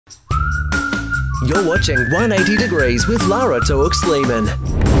You're watching 180 Degrees with Lara, Taouk, Sleiman.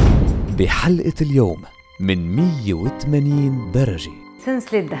 بحلقة اليوم من 180 درجة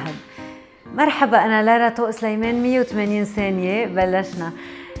سلسلة ذهب. مرحبا، أنا لارا توق سليمان. 180 ثانية بلشنا.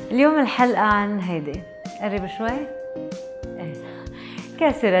 اليوم الحلقة عن هيدي، قرب شوي.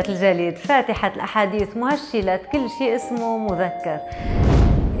 كاسرة الجليد، فاتحة الأحاديث، مهشلة كل شيء اسمه مذكر،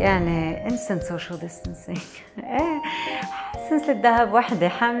 يعني instant social distancing. سلسلة ذهب وحدة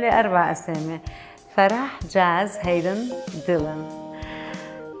حاملة 4 أسامي: فرح، جاز، هيدن، ديلان.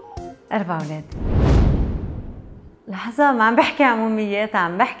 4 أولاد. لحظة، ما عم بحكي عموميات،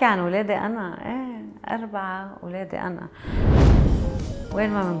 عم بحكي عن أولادي أنا. 4 أولادي أنا. وين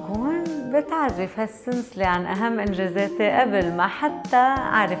ما بنكون بتعرف هالسلسلة عن أهم إنجازاتي قبل ما حتى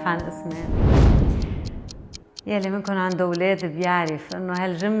أعرف عن اسمي. يلي منكم عنده أولاد بيعرف إنه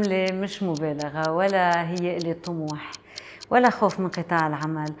هالجملة مش مبالغة، ولا هي قلة طموح، ولا خوف من قطاع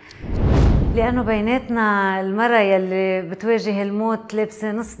العمل، لأنه بيناتنا المرة يلي بتواجه الموت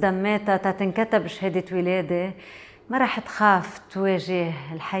لابسة نص دماتها تتنكتب شهادة ولادة ما رح تخاف تواجه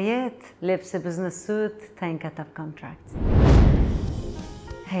الحياة لابسة بزنس سوت تنكتب كونتراكت.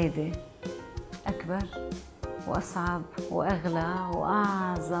 هيدي أكبر وأصعب وأغلى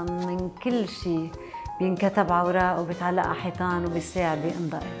وأعظم من كل شيء بينكتب على أوراق وبيتعلق على حيطان وبيساعد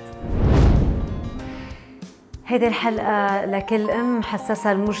بإمضاءات. هيدي الحلقة لكل أم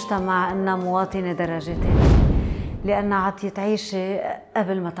حسسها المجتمع إنها مواطنة درجة تانية، لأنها عطيت عيشة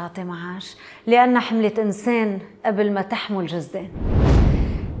قبل ما تعطي معاش، لأنها حملت إنسان قبل ما تحمل جسدان،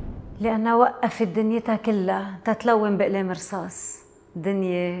 لأنها وقفت دنيتها كلها تتلون بأقلام رصاص.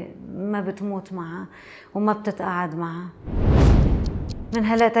 دنيا ما بتموت معها وما بتتقعد معها. من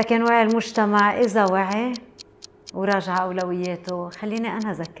هلا كان وعي المجتمع، إذا وعي وراجع أولوياته. خليني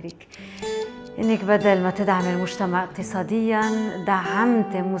أنا أذكرك إنك بدل ما تدعم المجتمع اقتصادياً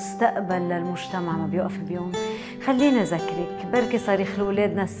دعمت مستقبل للمجتمع ما بيوقف بيوم. خليني أذكرك، بركي صار يخلو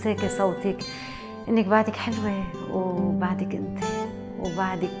أولادنا الساكي صوتك، إنك بعدك حلوة وبعدك أنت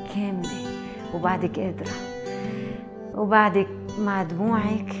وبعدك كاملة وبعدك قادرة وبعدك مع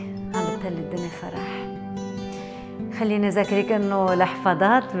دموعك عم بتهل الدنيا فرح. خليني أذكرك إنه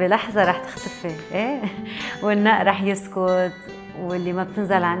لحظات بلحظة رح تختفي، والنق رح يسكت، واللي ما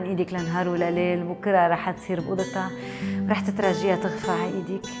بتنزل عن ايدك لنهار ولا ليل بكره رح تصير بأوضتها ورح تترجيها تغفى على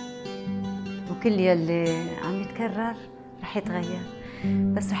ايدك، وكل يلي عم يتكرر رح يتغير،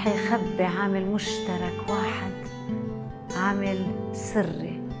 بس رح يخبي عامل مشترك واحد، عامل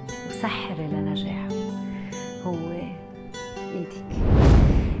سري وسحري لنجاحه، هو ايدك.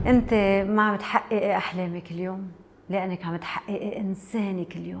 انت ما عم تحققي احلامك اليوم لانك عم تحققي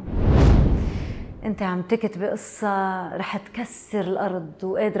انسانك اليوم. انت عم تكتبي قصة رح تكسر الأرض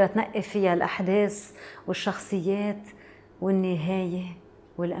وقادرة تنقي فيها الأحداث والشخصيات والنهاية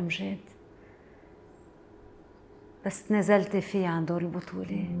والأمجاد، بس تنازلتي فيه عن دور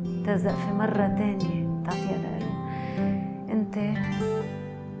البطولة، تلزق في مرة تانية تعطيها لقلب. انت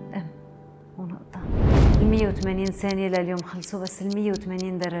أم ونقطة. 180 ثانية لليوم خلصوا، بس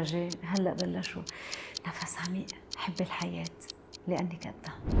 180 درجة هلأ بلشوا. نفس عميق، حبي الحياة لأني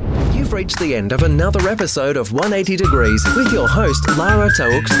قدها. You've reached the end of another episode of 180 Degrees with your host, Lara,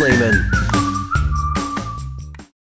 Taouk, Sleiman.